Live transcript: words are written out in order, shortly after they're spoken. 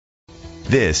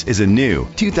This is a new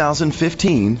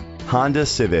 2015 Honda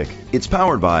Civic. It's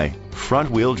powered by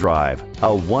front-wheel drive, a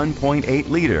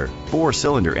 1.8-liter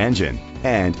four-cylinder engine,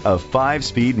 and a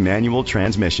 5-speed manual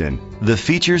transmission. The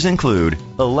features include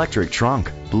electric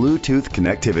trunk, Bluetooth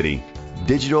connectivity,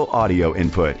 digital audio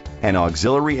input, and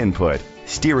auxiliary input,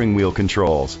 steering wheel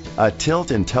controls, a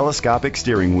tilt and telescopic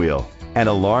steering wheel, an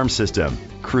alarm system,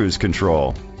 cruise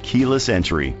control, keyless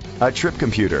entry, a trip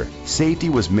computer. Safety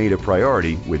was made a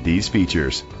priority with these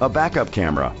features: a backup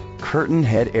camera, curtain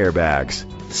head airbags,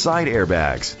 side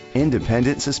airbags,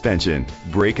 independent suspension,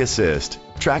 brake assist,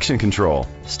 traction control,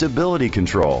 stability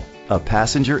control, a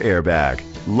passenger airbag,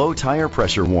 low tire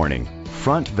pressure warning,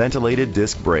 front ventilated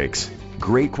disc brakes.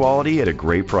 Great quality at a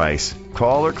great price.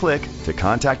 Call or click to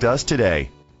contact us today.